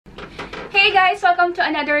Hey guys! Welcome to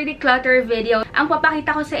another declutter video. Ang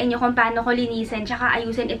papakita ko sa inyo kung paano ko linisin tsaka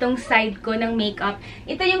ayusin itong side ko ng makeup.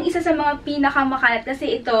 Ito yung isa sa mga pinakamakalat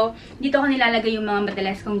kasi ito, dito ko nilalagay yung mga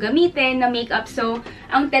madalas kong gamitin na makeup. So,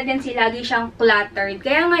 ang tendency lagi siyang cluttered.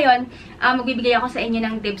 Kaya ngayon, magbibigay ako sa inyo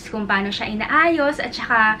ng tips kung paano siya inaayos at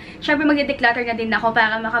saka, syempre magde-declutter na din ako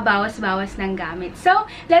para makabawas-bawas ng gamit. So,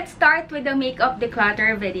 let's start with the makeup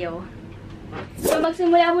declutter video. So,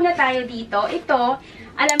 magsimula muna tayo dito. Ito,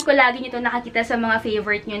 alam ko lagi nyo ito nakakita sa mga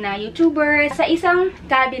favorite nyo na YouTuber. Sa isang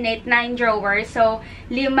cabinet, 9 drawers. So,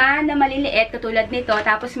 5 na maliliit katulad nito.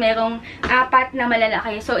 Tapos, merong 4 na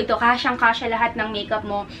malalaki. So, ito, kasyang-kasya lahat ng makeup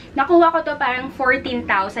mo. Nakuha ko to parang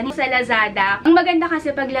 14,000 sa Lazada. Ang maganda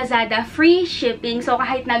kasi pag Lazada, free shipping. So,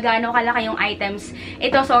 kahit na gaano kalaki yung items,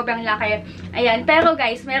 ito sobrang laki. Ayan. Pero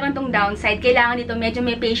guys, meron tong downside. Kailangan dito medyo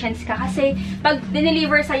may patience ka. Kasi, pag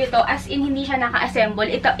dineliver sa'yo to, as in hindi siya naka-assemble,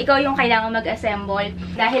 ikaw yung kailangan mag-assemble.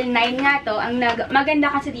 Dahil 9 nga to, ang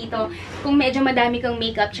maganda kasi dito, kung medyo madami kang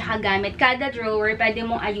makeup tsaka gamit, kada drawer pwede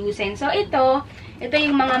mong ayusin. So, ito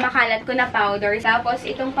yung mga makalat ko na powder. Tapos,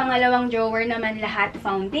 itong pangalawang drawer naman lahat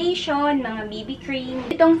foundation, mga BB cream.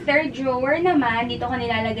 Itong third drawer naman, dito ko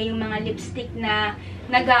nilalagay yung mga lipstick na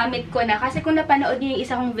nagamit ko na. Kasi kung napanood niyo yung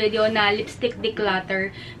isa kong video na lipstick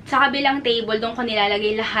declutter, sa kabilang table, doon ko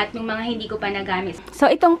nilalagay lahat ng mga hindi ko pa nagamit.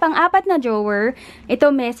 So, itong pang-apat na drawer,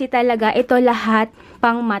 ito messy talaga. Ito lahat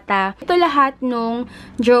pang mata. Ito lahat nung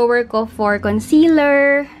drawer ko for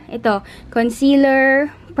concealer. Ito,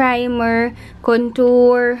 concealer, primer,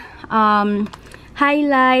 contour,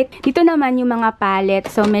 highlight. Dito naman yung mga palette.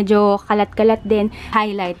 So, medyo kalat-kalat din.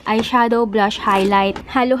 Highlight. Eyeshadow, blush, highlight.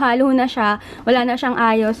 Halo-halo na siya. Wala na siyang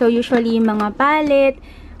ayos. So, usually, mga palette,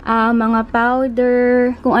 mga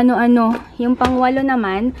powder, kung ano-ano. Yung pang-8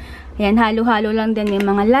 naman, ayan, halo-halo lang din. May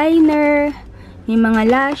mga liner, may mga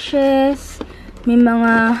lashes, may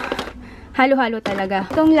mga halo-halo talaga.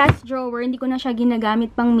 Itong last drawer, hindi ko na siya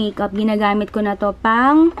ginagamit pang makeup. Ginagamit ko na to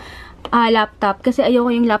pang laptop. Kasi ayoko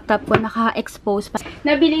yung laptop ko naka-expose pa.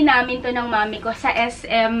 Nabili namin to ng mami ko sa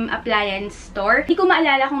SM Appliance Store. Hindi ko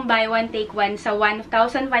maalala kung buy one, take one sa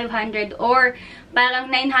 1,500 or parang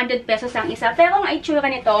 900 pesos ang isa. Pero ang itsura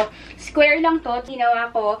nito, square lang to. Ginawa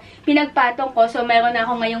ko, pinagpatong ko. So, meron na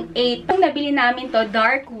ako ngayong 8. Ang nabili namin to,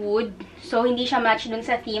 dark wood. So, hindi siya match dun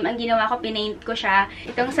sa theme. Ang ginawa ko, pinaint ko siya.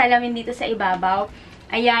 Itong salamin dito sa ibabaw.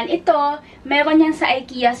 Ayan, ito, meron yan sa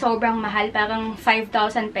IKEA, sobrang mahal, parang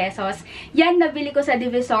 5,000 pesos. Yan, nabili ko sa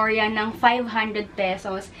Divisoria ng 500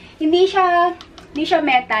 pesos. Hindi siya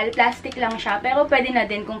metal, plastic lang siya, pero pwede na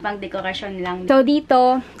din kung pang dekorasyon lang. So,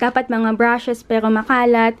 dito, dapat mga brushes pero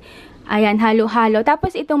makalat. Ayan, halo-halo.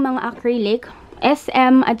 Tapos, itong mga acrylic,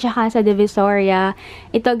 SM at saka sa Divisoria.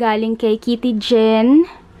 Ito galing kay Kitty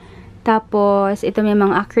Jen. Tapos, ito may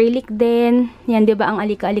mga acrylic din. Yan, di ba ang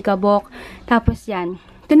alika-alikabok? Tapos, yan.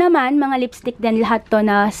 Ito naman, mga lipstick din lahat to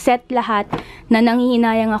na set lahat na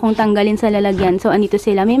nanghihinayang akong tanggalin sa lalagyan. So, andito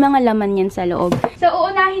sila. May mga laman yan sa loob. So,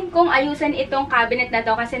 uunahin kong ayusin itong cabinet na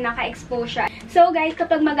to kasi naka-expose siya. So, guys,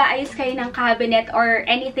 kapag mag-aayos kayo ng cabinet or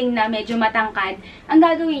anything na medyo matangkad, ang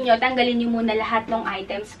gagawin nyo, tanggalin nyo muna lahat ng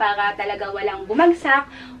items para talaga walang bumagsak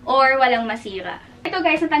or walang masira. Ito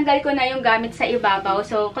guys, natanggal ko na yung gamit sa ibabaw.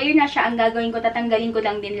 So, clear na siya. Ang gagawin ko, tatanggalin ko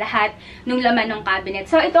lang din lahat ng laman ng cabinet.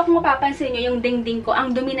 So, ito kung mapapansin nyo, yung dingding ko,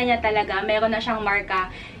 ang dumi na niya talaga. Meron na siyang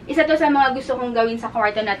marka. Isa to sa mga gusto kong gawin sa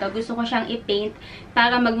kwarto na to. Gusto ko siyang i-paint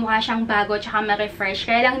para magmukha siyang bago tsaka ma-refresh.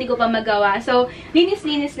 Kaya lang hindi ko pa magawa. So,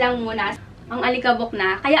 linis-linis lang muna. Ang alikabok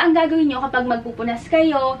na. Kaya ang gagawin nyo kapag magpupunas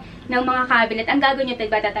kayo ng mga cabinet, ang gagawin nyo,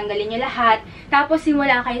 tatanggalin nyo lahat. Tapos,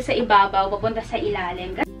 simula kayo sa ibabaw, papunta sa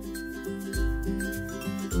ilalim.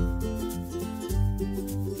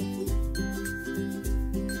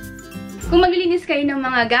 Kung maglilinis kayo ng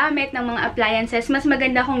mga gamit, ng mga appliances, mas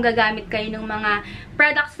maganda kung gagamit kayo ng mga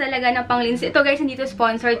products talaga na panglinis. Ito guys, hindi to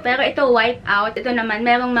sponsored, pero ito wipe out. Ito naman,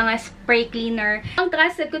 merong mga spray cleaner. Ang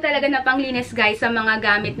trusted ko talaga na panglinis guys sa mga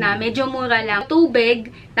gamit na medyo mura lang.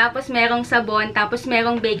 Tubig, tapos merong sabon, tapos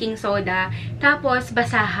merong baking soda, tapos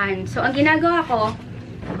basahan. So, ang ginagawa ko,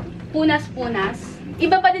 punas-punas.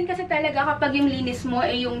 Iba pa din kasi talaga kapag yung linis mo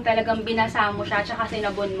ay yung talagang binasa mo siya tsaka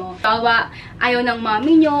sinabon mo. Bawa, ayaw ng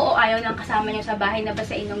mami nyo o ayaw ng kasama nyo sa bahay na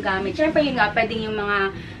basain ng gamit. Siyempre yun nga, pwedeng yung mga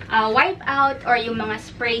wipe out or yung mga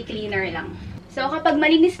spray cleaner lang. So, kapag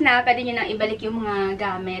malinis na, pwede nyo nang ibalik yung mga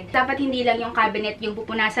gamit. Dapat hindi lang yung cabinet yung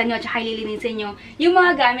pupunasan nyo tsaka ililinisin nyo. Yung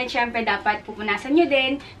mga gamit, syempre dapat pupunasan nyo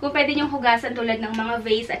din. Kung pwede nyo hugasan tulad ng mga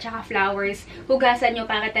vase at saka flowers, hugasan nyo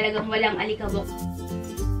para talagang walang alikabok.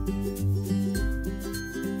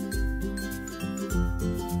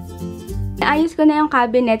 Ayos ko na yung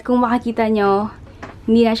cabinet. Kung makikita nyo,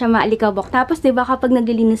 Hindi na siya maalikabok. Tapos, diba, kapag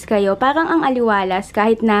naglilinis kayo, parang ang aliwalas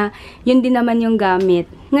kahit na yun din naman yung gamit.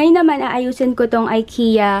 Ngayon naman, aayusin ko tong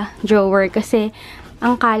IKEA drawer kasi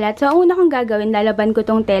ang kalat. So, ang una kong gagawin, lalaban ko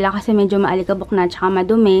tong tela kasi medyo maalikabok na tsaka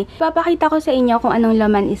madumi. Papakita ko sa inyo kung anong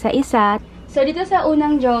laman isa-isa. So, dito sa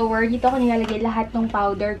unang drawer, dito ko nilalagay lahat ng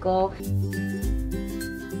powder ko.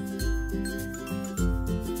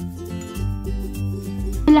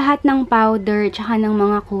 Lahat ng powder tsaka ng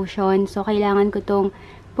mga cushion. So, kailangan ko tong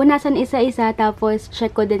punasan isa-isa tapos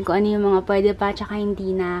check ko din kung ano yung mga pwede pa tsaka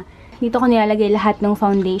hindi na. Dito ko nilalagay lahat ng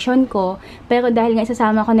foundation ko. Pero dahil nga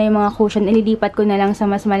isasama ko na yung mga cushion, ililipat ko na lang sa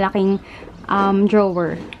mas malaking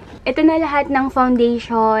drawer. Ito na lahat ng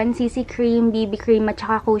foundation, CC cream, BB cream at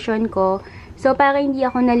tsaka cushion ko. So, para hindi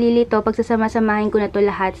ako nalilito, pagsasama-samahin ko na to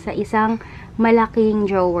lahat sa isang malaking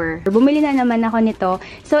drawer. Bumili na naman ako nito.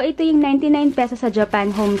 So, ito yung 99 pesos sa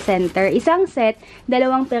Japan Home Center. Isang set,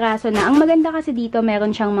 2 piraso na. Ang maganda kasi dito,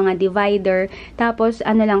 meron siyang mga divider. Tapos,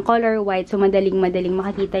 ano lang, color white. So, madaling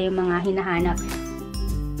makikita yung mga hinahanap.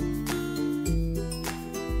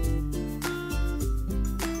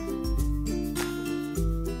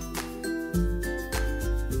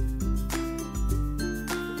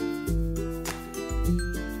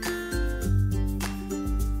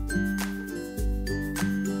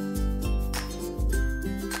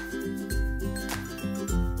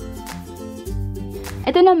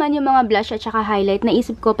 Ito naman yung mga blush at saka highlight.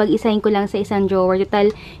 Naisip ko pag-isahin ko lang sa isang drawer.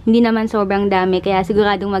 Total, hindi naman sobrang dami. Kaya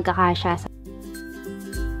siguradong magkakasya.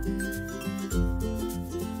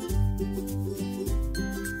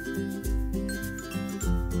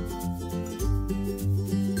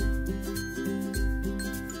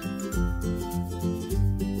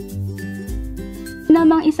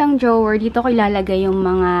 Namang isang drawer, dito ko ilalagay yung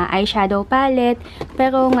mga eyeshadow palette.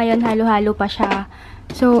 Pero ngayon, halo-halo pa siya.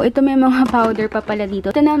 So, ito may mga powder pa pala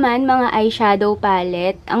dito. Ito naman, mga eyeshadow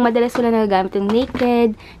palette. Ang madalas ko lang nagagamit yung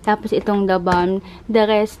Naked, tapos itong The Balm. The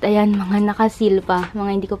rest, ayan, mga nakasil pa. Mga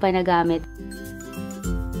hindi ko pa nagamit.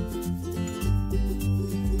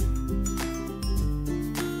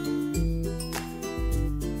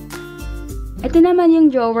 Ito naman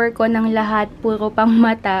yung drawer ko ng lahat, puro pang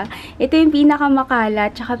mata. Ito yung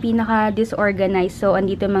pinakamakalat, tsaka pinaka-disorganized. So,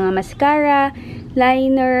 andito yung mga mascara,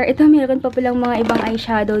 liner. Ito, meron pa palang mga ibang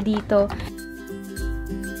eyeshadow dito.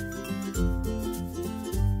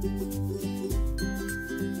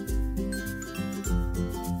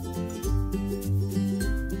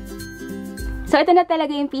 So, ito na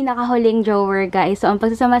talaga yung pinakahuling drawer, guys. So, ang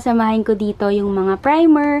pagsasama-samahin ko dito yung mga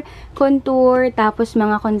primer, contour, tapos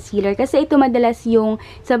mga concealer. Kasi ito madalas yung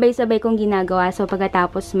sabay-sabay kong ginagawa. So,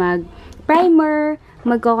 pagkatapos mag-primer,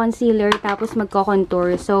 magko-concealer, tapos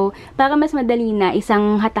magko-contour. So, para mas madali na,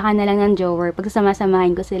 isang hatakan na lang ng drawer.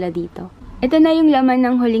 Pagsasama-samahin ko sila dito. Ito na yung laman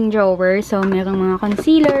ng huling drawer. So, merong mga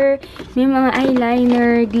concealer, may mga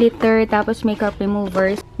eyeliner, glitter, tapos makeup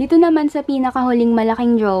removers. Dito naman sa pinakahuling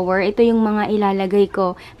malaking drawer, ito yung mga ilalagay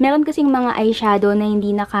ko. Meron kasing mga eyeshadow na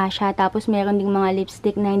hindi nakasya, tapos meron ding mga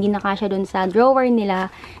lipstick na hindi nakasya dun sa drawer nila.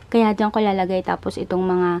 Kaya dyan ko lalagay. Tapos itong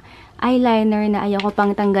mga eyeliner na ayaw ko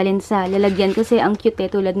pang tanggalin sa lalagyan kasi ang cute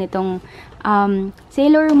tulad nitong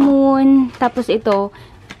Sailor Moon. Tapos ito,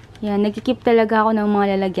 yan, nagkikip talaga ako ng mga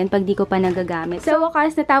lalagyan pag di ko pa nagagamit. So,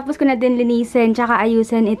 wakas, natapos ko na din linisin tsaka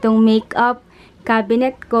ayusin itong makeup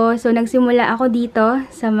cabinet ko. So, nagsimula ako dito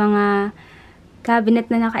sa mga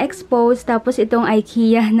cabinet na naka-expose. Tapos, itong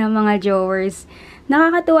IKEA na mga drawers.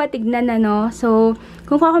 Nakakatuwa tignan, ano? So,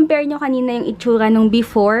 kung compare nyo kanina yung itsura nung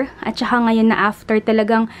before at saka ngayon na after,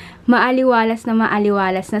 talagang maaliwalas na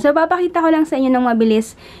maaliwalas na. So, papakita ko lang sa inyo ng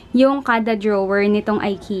mabilis yung kada drawer nitong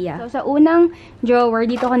IKEA. So, sa unang drawer,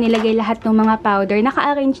 dito ko nilagay lahat ng mga powder.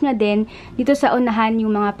 Naka-arrange na din dito sa unahan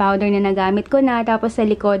yung mga powder na nagamit ko na. Tapos sa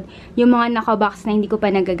likod, yung mga naka-box na hindi ko pa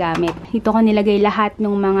nagagamit. Dito ko nilagay lahat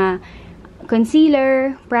ng mga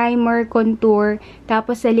concealer, primer, contour,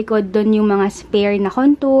 tapos sa likod doon yung mga spare na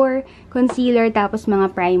contour, concealer, tapos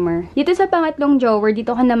mga primer. Dito sa pangatlong drawer,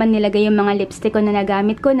 dito ko naman nilagay yung mga lipstick ko na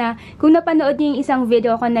nagamit ko na. Kung napanood niyo yung isang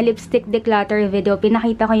video ko na lipstick declutter video,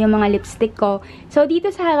 pinakita ko yung mga lipstick ko. So,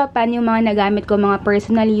 dito sa harapan yung mga nagamit ko, mga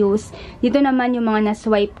personal use. Dito naman yung mga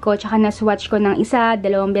na-swipe ko, tsaka na-swatch ko ng 1,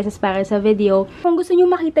 2 beses para sa video. Kung gusto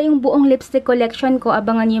niyo makita yung buong lipstick collection ko,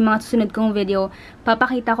 abangan niyo yung mga susunod kong video.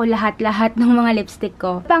 Papakita ko lahat-lahat ng mga lipstick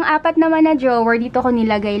ko. Pang-apat naman na drawer, dito ko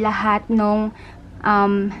nilagay lahat ng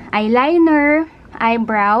eyeliner,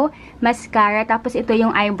 eyebrow, mascara, tapos ito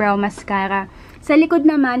yung eyebrow mascara. Sa likod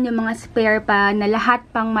naman, yung mga spare pa na lahat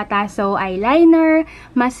pang mata. So, eyeliner,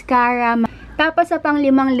 mascara. Tapos sa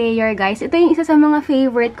pang-limang layer guys, ito yung isa sa mga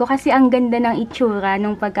favorite ko kasi ang ganda ng itsura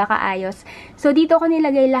nung pagkakaayos. So dito ko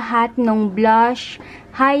nilagay lahat ng blush,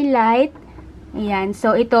 highlight. Ayan,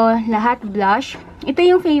 so ito lahat blush. Ito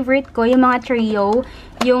yung favorite ko, yung mga trio.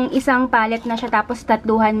 Yung isang palette na siya tapos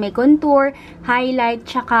tatluhan may contour, highlight,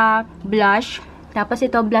 tsaka blush. Tapos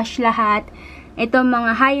ito blush lahat. Ito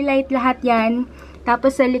mga highlight lahat yan.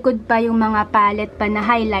 Tapos sa likod pa yung mga palette pa na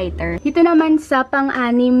highlighter. Dito naman sa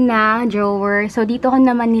pang-anim na drawer. So dito ko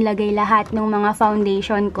naman nilagay lahat ng mga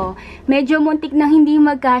foundation ko. Medyo muntik na hindi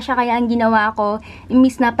magkasya kaya ang ginawa ko,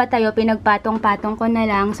 imbis na patayo, pinagpatong-patong ko na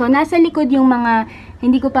lang. So nasa likod yung mga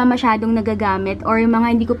hindi ko pa masyadong nagagamit or yung mga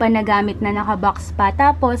hindi ko pa nagamit na nakabox pa.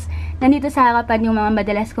 Tapos nandito sa harapan yung mga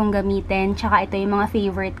madalas kong gamitin. Tsaka ito yung mga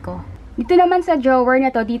favorite ko. Dito naman sa drawer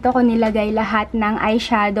na to, dito ko nilagay lahat ng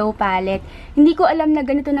eyeshadow palette. Hindi ko alam na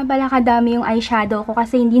ganito na pala kadami yung eyeshadow ko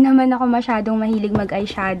kasi hindi naman ako masyadong mahilig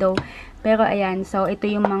mag-eyeshadow. Pero ayan, so ito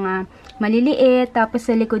yung mga maliliit, tapos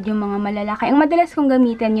sa likod yung mga malalaki. Ang madalas kong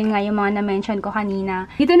gamitin, yun nga yung mga na-mention ko kanina.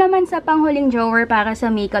 Dito naman sa panghuling drawer para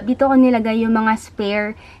sa makeup, dito ko nilagay yung mga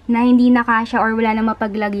spare na hindi nakasya or wala na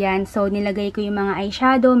mapaglagyan. So nilagay ko yung mga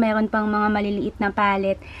eyeshadow, meron pang mga maliliit na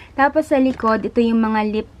palette. Tapos sa likod, ito yung mga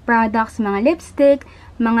lip products, mga lipstick,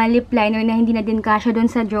 mga lip liner na hindi na din kasya doon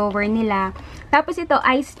sa drawer nila. Tapos ito,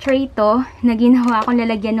 eyes tray to, na ginawa akong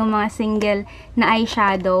lalagyan ng mga single na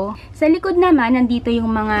eyeshadow. Sa likod naman, nandito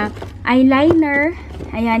yung mga eyeliner.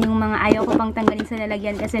 Ayan, yung mga ayaw ko pang tanggalin sa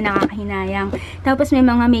lalagyan kasi nakakahinayang. Tapos may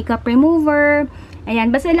mga makeup remover.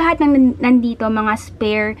 Ayan, basta lahat ng nandito, mga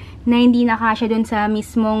spare na hindi nakasya dun sa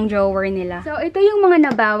mismong drawer nila. So, ito yung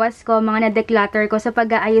mga nabawas ko, mga na-declutter ko sa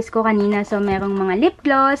pag-aayos ko kanina. So, merong mga lip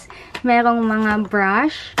gloss, merong mga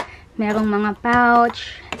brush, merong mga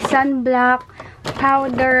pouch, sunblock,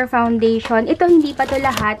 powder, foundation. Ito hindi pa to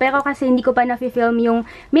lahat, pero kasi hindi ko pa na-film yung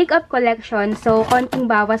makeup collection. So, konting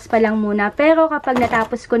bawas pa lang muna. Pero kapag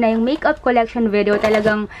natapos ko na yung makeup collection video,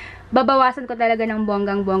 talagang babawasan ko talaga ng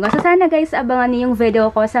bonggang-bongga. So, sana guys, abangan niyo yung video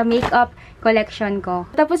ko sa makeup collection ko.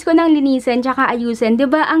 Tapos ko nang linisin, tsaka ayusin.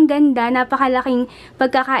 Diba, ang ganda, napakalaking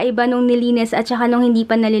pagkakaiba nung nilinis at tsaka nung hindi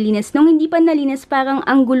pa nalilinis. Nung hindi pa nalinis, parang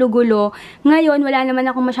ang gulo-gulo. Ngayon, wala naman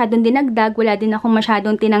akong masyadong dinagdag, wala din akong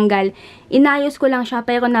masyadong tinanggal. Inayos ko lang siya,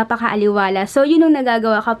 pero napakaaliwala. So, yun yung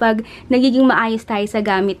nagagawa kapag nagiging maayos tayo sa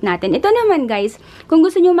gamit natin. Ito naman guys, kung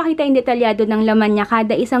gusto nyo makita yung detalyado ng laman niya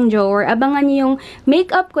kada isang drawer, abangan nyo yung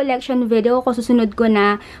makeup collection video ko, susunod ko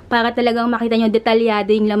na para talagang makita nyo detalyado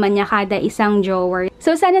yung laman niya kada isang drawer.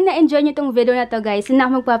 So, sana na-enjoy nyo tong video na to guys. Hindi na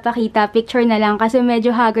ako magpapakita, picture na lang kasi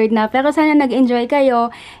medyo haggard na. Pero sana nag-enjoy kayo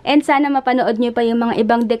and sana mapanood nyo pa yung mga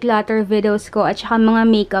ibang declutter videos ko at saka mga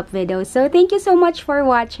makeup videos. So, thank you so much for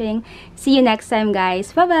watching. See you next time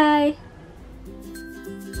guys. Bye-bye!